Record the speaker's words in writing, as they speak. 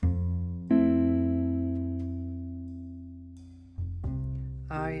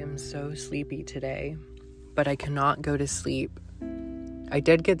I am so sleepy today, but I cannot go to sleep. I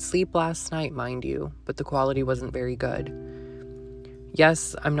did get sleep last night, mind you, but the quality wasn't very good.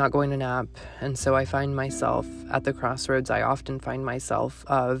 Yes, I'm not going to nap, and so I find myself at the crossroads I often find myself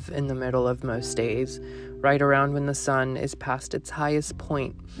of in the middle of most days, right around when the sun is past its highest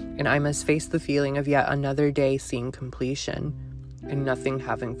point, and I must face the feeling of yet another day seeing completion, and nothing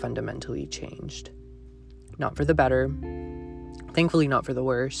having fundamentally changed. Not for the better, thankfully not for the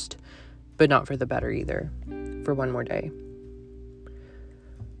worst, but not for the better either, for one more day.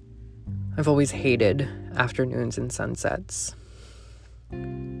 I've always hated afternoons and sunsets.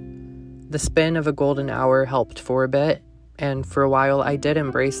 The spin of a golden hour helped for a bit, and for a while I did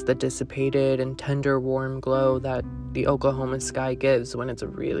embrace the dissipated and tender warm glow that the Oklahoma sky gives when it's a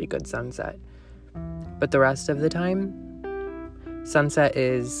really good sunset. But the rest of the time, sunset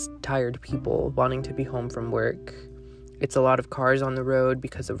is tired people wanting to be home from work. It's a lot of cars on the road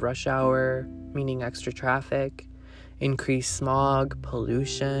because of rush hour, meaning extra traffic, increased smog,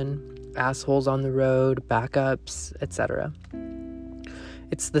 pollution, assholes on the road, backups, etc.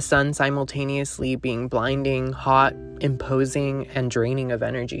 It's the sun simultaneously being blinding, hot, imposing, and draining of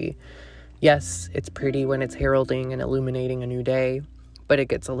energy. Yes, it's pretty when it's heralding and illuminating a new day, but it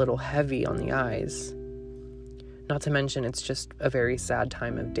gets a little heavy on the eyes. Not to mention, it's just a very sad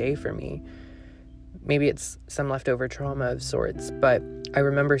time of day for me. Maybe it's some leftover trauma of sorts, but I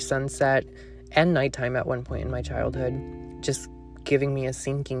remember sunset and nighttime at one point in my childhood just giving me a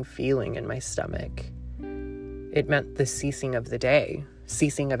sinking feeling in my stomach. It meant the ceasing of the day,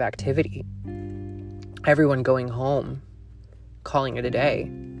 ceasing of activity. Everyone going home, calling it a day.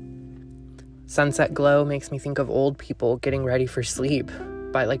 Sunset glow makes me think of old people getting ready for sleep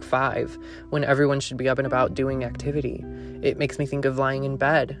by like 5, when everyone should be up and about doing activity. It makes me think of lying in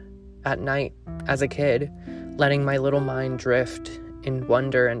bed at night as a kid, letting my little mind drift in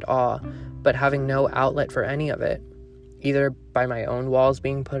wonder and awe, but having no outlet for any of it, either by my own walls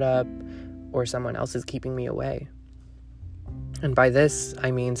being put up or someone else is keeping me away. And by this,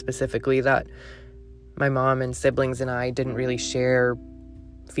 I mean specifically that my mom and siblings and I didn't really share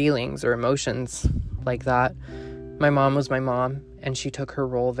feelings or emotions like that. My mom was my mom, and she took her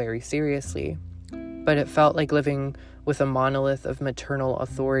role very seriously. But it felt like living with a monolith of maternal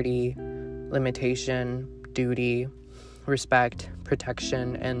authority, limitation, duty, respect,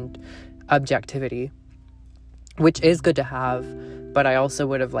 protection, and objectivity, which is good to have, but I also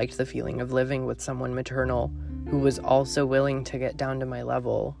would have liked the feeling of living with someone maternal who was also willing to get down to my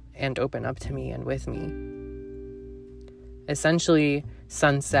level and open up to me and with me. Essentially,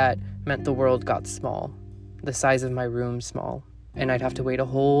 sunset meant the world got small, the size of my room small, and I'd have to wait a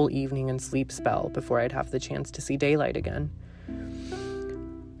whole evening and sleep spell before I'd have the chance to see daylight again.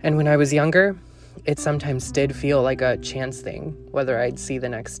 And when I was younger, it sometimes did feel like a chance thing, whether I'd see the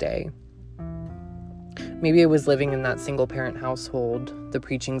next day. Maybe it was living in that single-parent household, the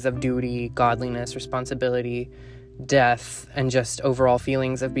preachings of duty, godliness, responsibility, death, and just overall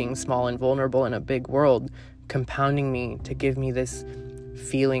feelings of being small and vulnerable in a big world, compounding me to give me this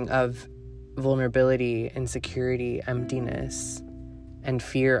feeling of vulnerability, insecurity, emptiness, and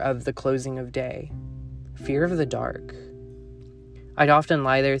fear of the closing of day, fear of the dark. I'd often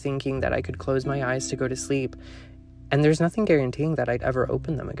lie there thinking that I could close my eyes to go to sleep, and there's nothing guaranteeing that I'd ever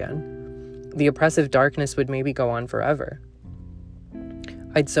open them again. The oppressive darkness would maybe go on forever.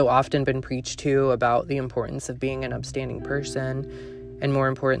 I'd so often been preached to about the importance of being an upstanding person, and more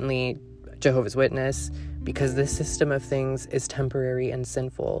importantly, Jehovah's Witness, because this system of things is temporary and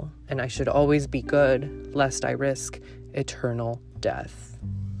sinful, and I should always be good, lest I risk eternal death.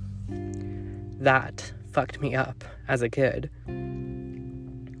 That fucked me up as a kid,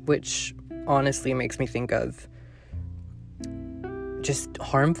 which honestly makes me think of just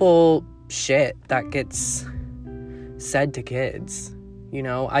harmful shit that gets said to kids. You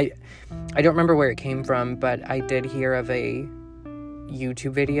know, I don't remember where it came from, but I did hear of a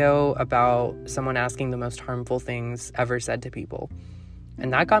YouTube video about someone asking the most harmful things ever said to people.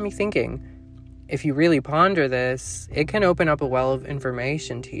 And that got me thinking, if you really ponder this, it can open up a well of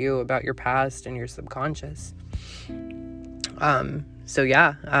information to you about your past and your subconscious.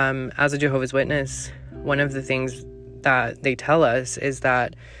 As a Jehovah's Witness, one of the things that they tell us is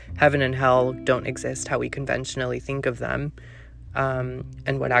that heaven and hell don't exist how we conventionally think of them.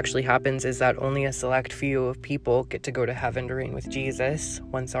 And what actually happens is that only a select few of people get to go to heaven to reign with Jesus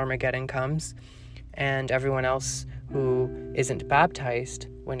once Armageddon comes, and everyone else who isn't baptized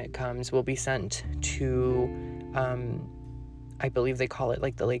when it comes will be sent to, I believe they call it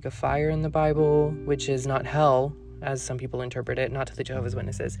like the lake of fire in the Bible, which is not hell, as some people interpret it, not to the Jehovah's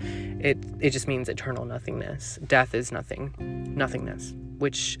Witnesses. It just means eternal nothingness. Death is nothing, nothingness.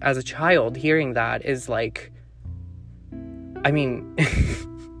 which as a child, hearing that is like, I mean,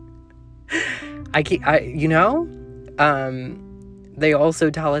 they also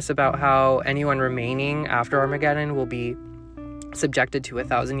tell us about how anyone remaining after Armageddon will be subjected to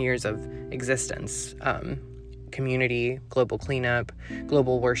 1,000 years of existence, community, global cleanup,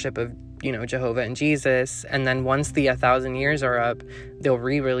 global worship of, Jehovah and Jesus. And then once the 1,000 years are up, they'll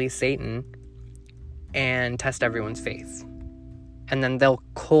re-release Satan and test everyone's faith. And then they'll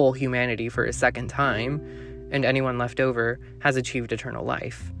cull humanity for a second time, and anyone left over has achieved eternal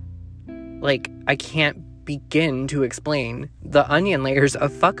life. Like, I can't begin to explain the onion layers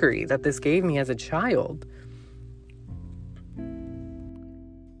of fuckery that this gave me as a child.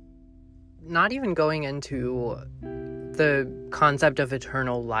 Not even going into the concept of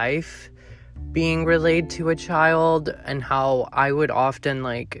eternal life being relayed to a child and how I would often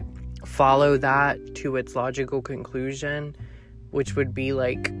follow that to its logical conclusion, which would be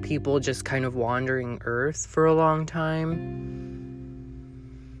people just kind of wandering Earth for a long time,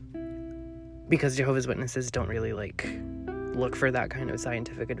 because Jehovah's Witnesses don't really look for that kind of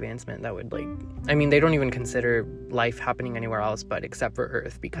scientific advancement that would they don't even consider life happening anywhere else but except for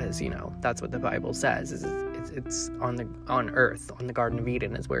Earth, because that's what the Bible says, is it's on Earth, on the Garden of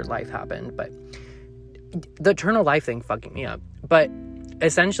Eden is where life happened. But the eternal life thing fucking me up. But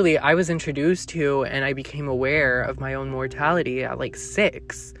essentially, I was introduced to and I became aware of my own mortality at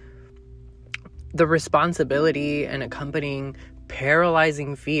 6. The responsibility and accompanying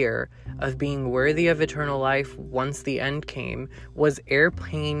paralyzing fear of being worthy of eternal life once the end came was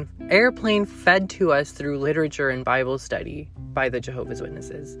airplane fed to us through literature and Bible study by the Jehovah's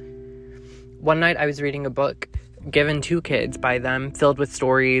Witnesses. One night I was reading a book given to kids by them, filled with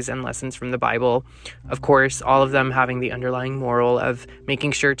stories and lessons from the Bible. Of course, all of them having the underlying moral of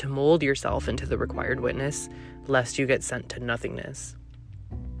making sure to mold yourself into the required witness, lest you get sent to nothingness.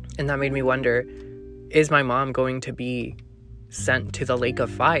 And that made me wonder, is my mom going to be sent to the lake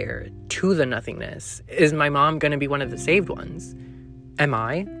of fire, to the nothingness? Is my mom going to be one of the saved ones? Am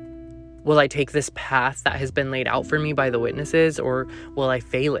I? Will I take this path that has been laid out for me by the witnesses, or will I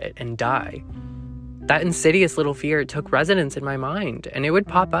fail it and die? That insidious little fear took residence in my mind, and it would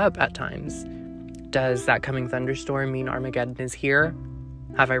pop up at times. Does that coming thunderstorm mean Armageddon is here?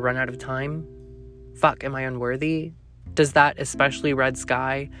 Have I run out of time? Fuck, am I unworthy? Does that especially red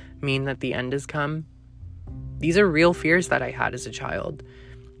sky mean that the end has come? These are real fears that I had as a child,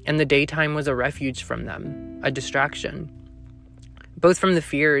 and the daytime was a refuge from them, a distraction. Both from the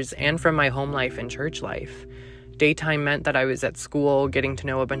fears and from my home life and church life. Daytime meant that I was at school, getting to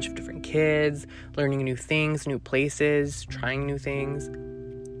know a bunch of different kids, learning new things, new places, trying new things.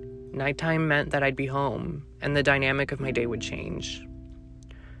 Nighttime meant that I'd be home, and the dynamic of my day would change.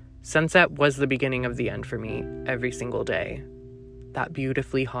 Sunset was the beginning of the end for me every single day. That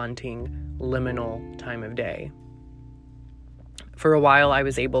beautifully haunting, liminal time of day. For a while, I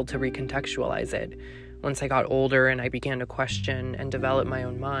was able to recontextualize it. Once I got older and I began to question and develop my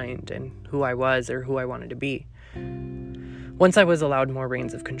own mind and who I was or who I wanted to be. Once I was allowed more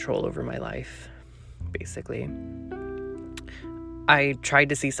reins of control over my life, basically. I tried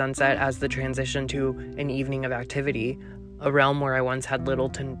to see sunset as the transition to an evening of activity, a realm where I once had little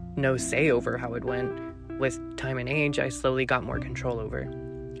to no say over how it went. With time and age, I slowly got more control over.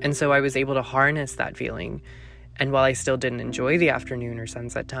 And so I was able to harness that feeling. And while I still didn't enjoy the afternoon or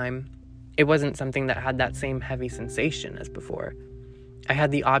sunset time, it wasn't something that had that same heavy sensation as before. I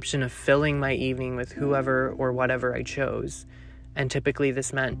had the option of filling my evening with whoever or whatever I chose, and typically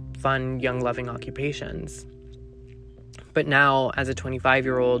this meant fun, young, loving occupations. But now, as a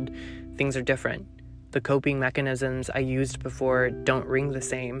 25-year-old, things are different. The coping mechanisms I used before don't ring the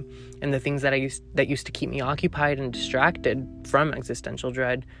same, and the things that used to keep me occupied and distracted from existential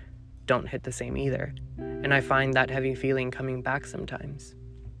dread don't hit the same either. And I find that heavy feeling coming back sometimes.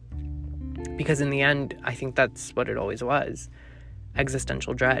 Because in the end, I think that's what it always was.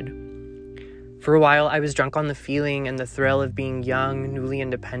 Existential dread. For a while, I was drunk on the feeling and the thrill of being young, newly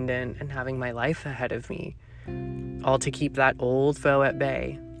independent, and having my life ahead of me. All to keep that old foe at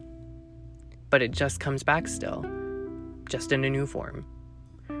bay. But it just comes back still. Just in a new form.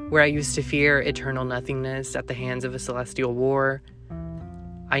 Where I used to fear eternal nothingness at the hands of a celestial war,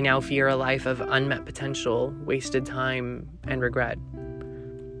 I now fear a life of unmet potential, wasted time, and regret.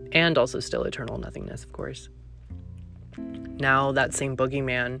 And also still eternal nothingness, of course. Now, that same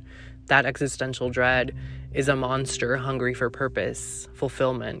boogeyman, that existential dread, is a monster hungry for purpose,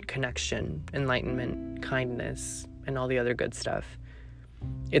 fulfillment, connection, enlightenment, kindness, and all the other good stuff.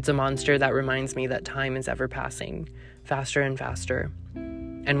 It's a monster that reminds me that time is ever passing, faster and faster,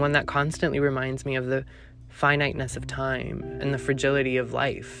 and one that constantly reminds me of the finiteness of time and the fragility of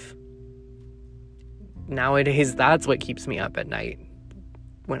life. Nowadays, that's what keeps me up at night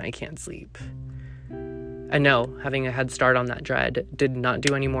when I can't sleep. And no, having a head start on that dread did not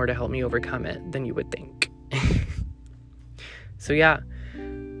do any more to help me overcome it than you would think. So yeah,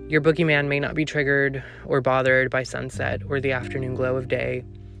 your boogeyman may not be triggered or bothered by sunset or the afternoon glow of day,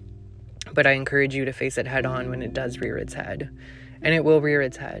 but I encourage you to face it head on when it does rear its head. And it will rear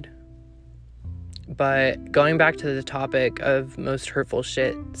its head. But going back to the topic of most hurtful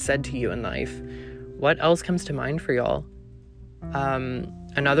shit said to you in life, what else comes to mind for y'all?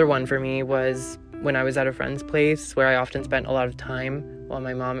 Another one for me was when I was at a friend's place where I often spent a lot of time while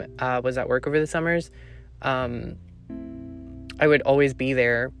my mom was at work over the summers. I would always be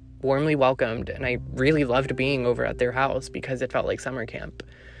there, warmly welcomed, and I really loved being over at their house because it felt like summer camp.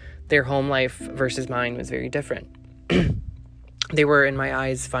 Their home life versus mine was very different. They were, in my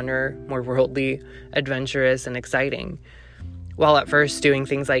eyes, funner, more worldly, adventurous, and exciting. While at first doing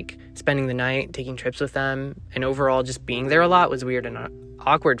things like spending the night, taking trips with them, and overall just being there a lot was weird and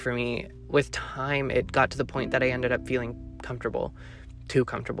awkward for me, with time it got to the point that I ended up feeling comfortable. Too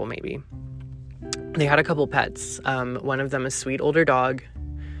comfortable, maybe. They had a couple pets. One of them a sweet older dog.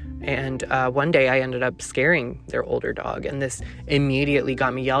 And one day I ended up scaring their older dog. And this immediately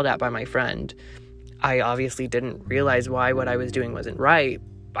got me yelled at by my friend. I obviously didn't realize why what I was doing wasn't right.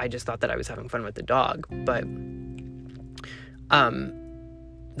 I just thought that I was having fun with the dog. But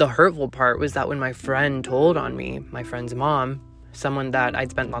the hurtful part was that when my friend told on me, my friend's mom, someone that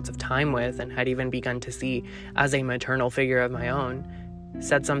I'd spent lots of time with and had even begun to see as a maternal figure of my own,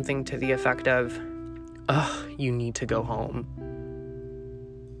 said something to the effect of, "Ugh, you need to go home."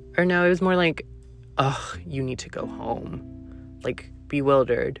 Or no, it was more like, "Ugh, you need to go home." Like,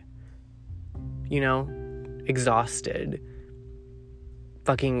 bewildered. Exhausted.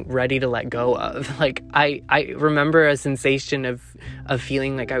 Fucking ready to let go of. Like, I remember a sensation of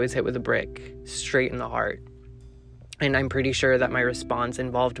feeling like I was hit with a brick straight in the heart. And I'm pretty sure that my response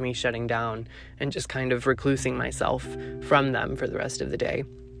involved me shutting down and just kind of reclusing myself from them for the rest of the day.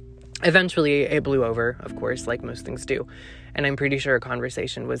 Eventually, it blew over, of course, like most things do. And I'm pretty sure a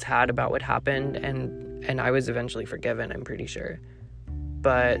conversation was had about what happened, and I was eventually forgiven, I'm pretty sure.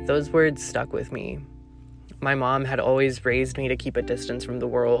 But those words stuck with me. My mom had always raised me to keep a distance from the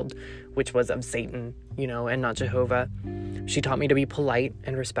world, which was of Satan, and not Jehovah. She taught me to be polite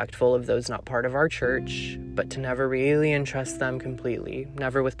and respectful of those not part of our church, but to never really entrust them completely,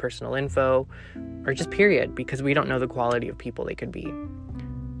 never with personal info, or just period, because we don't know the quality of people they could be.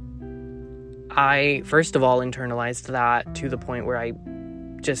 I, first of all, internalized that to the point where I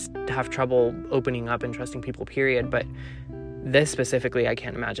just have trouble opening up and trusting people, period. But this specifically, I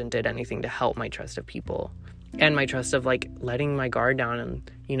can't imagine did anything to help my trust of people and my trust of letting my guard down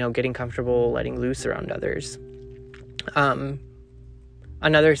and, getting comfortable, letting loose around others.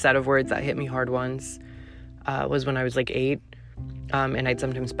 Another set of words that hit me hard once was when I was 8, and I'd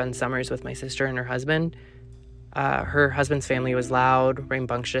sometimes spend summers with my sister and her husband. Her husband's family was loud,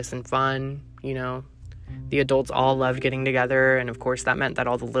 rambunctious, and fun. The adults all loved getting together, and of course that meant that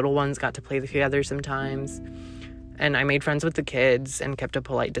all the little ones got to play together sometimes. And I made friends with the kids and kept a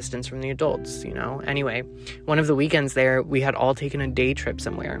polite distance from the adults, Anyway, one of the weekends there, we had all taken a day trip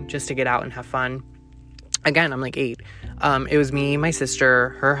somewhere just to get out and have fun. Again, I'm 8. It was me, my sister,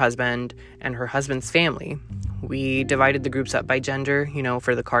 her husband, and her husband's family. We divided the groups up by gender,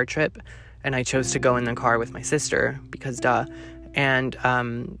 for the car trip. And I chose to go in the car with my sister because duh. And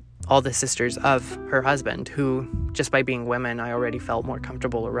all the sisters of her husband, who, just by being women, I already felt more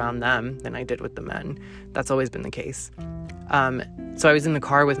comfortable around them than I did with the men. That's always been the case. So I was in the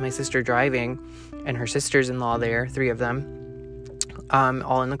car with my sister driving, and her sisters-in-law there, 3 of them,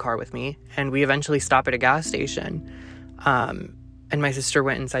 all in the car with me. And we eventually stopped at a gas station. And my sister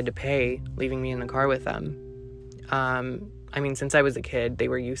went inside to pay, leaving me in the car with them. Since I was a kid, they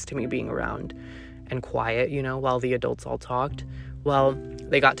were used to me being around and quiet, while the adults all talked. Well,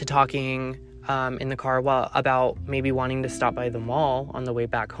 they got to talking in the car about maybe wanting to stop by the mall on the way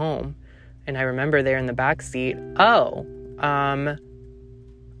back home. And I remember there in the back seat, I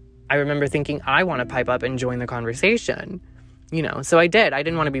remember thinking I want to pipe up and join the conversation, So I did. I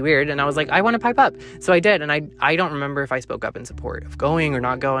didn't want to be weird. And I was like, I want to pipe up. So I did. And I don't remember if I spoke up in support of going or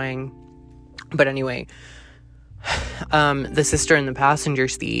not going. But anyway, the sister in the passenger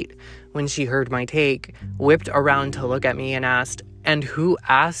seat, when she heard my take, whipped around to look at me and asked, "And who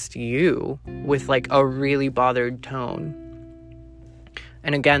asked you?" with a really bothered tone.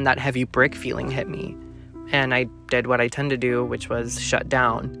 And again, that heavy brick feeling hit me. And I did what I tend to do, which was shut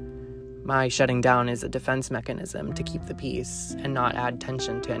down. My shutting down is a defense mechanism to keep the peace and not add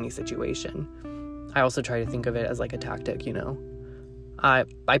tension to any situation. I also try to think of it as like a tactic, I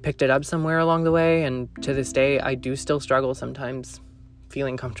picked it up somewhere along the way, and to this day, I do still struggle sometimes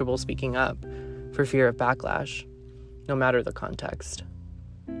feeling comfortable speaking up for fear of backlash, no matter the context.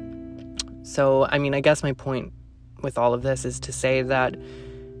 So, I guess my point with all of this is to say that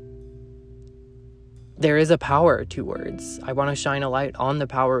there is a power to words. I want to shine a light on the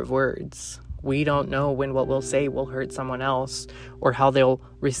power of words. We don't know when what we'll say will hurt someone else, or how they'll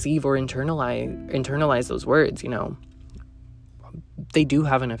receive or internalize those words, They do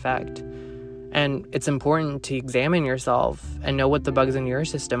have an effect. And it's important to examine yourself and know what the bugs in your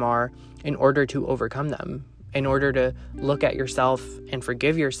system are in order to overcome them, in order to look at yourself and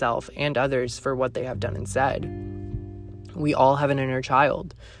forgive yourself and others for what they have done and said. We all have an inner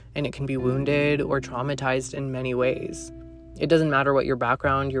child, and it can be wounded or traumatized in many ways. It doesn't matter what your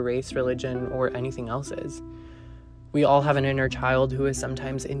background, your race, religion, or anything else is. We all have an inner child who is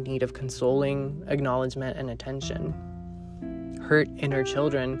sometimes in need of consoling, acknowledgement, and attention. Hurt inner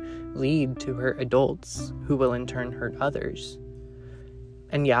children lead to hurt adults, who will in turn hurt others.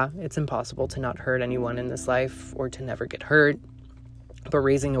 And yeah, it's impossible to not hurt anyone in this life or to never get hurt, but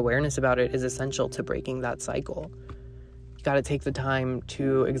raising awareness about it is essential to breaking that cycle. You got to take the time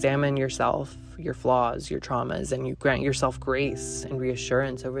to examine yourself, your flaws, your traumas, and you grant yourself grace and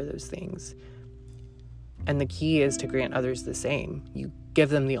reassurance over those things. And the key is to grant others the same. You give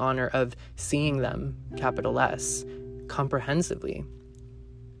them the honor of seeing them, capital S, comprehensively.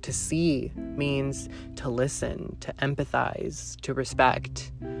 To see means to listen, to empathize, to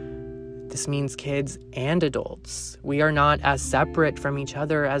respect. This means kids and adults. We are not as separate from each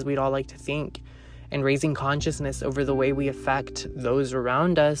other as we'd all like to think. And raising consciousness over the way we affect those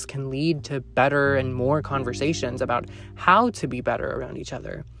around us can lead to better and more conversations about how to be better around each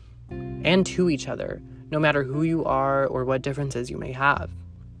other and to each other, no matter who you are or what differences you may have.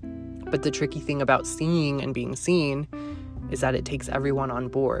 But the tricky thing about seeing and being seen is that it takes everyone on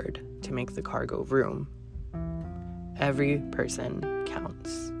board to make the car go vroom. Every person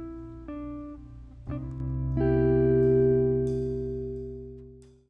counts.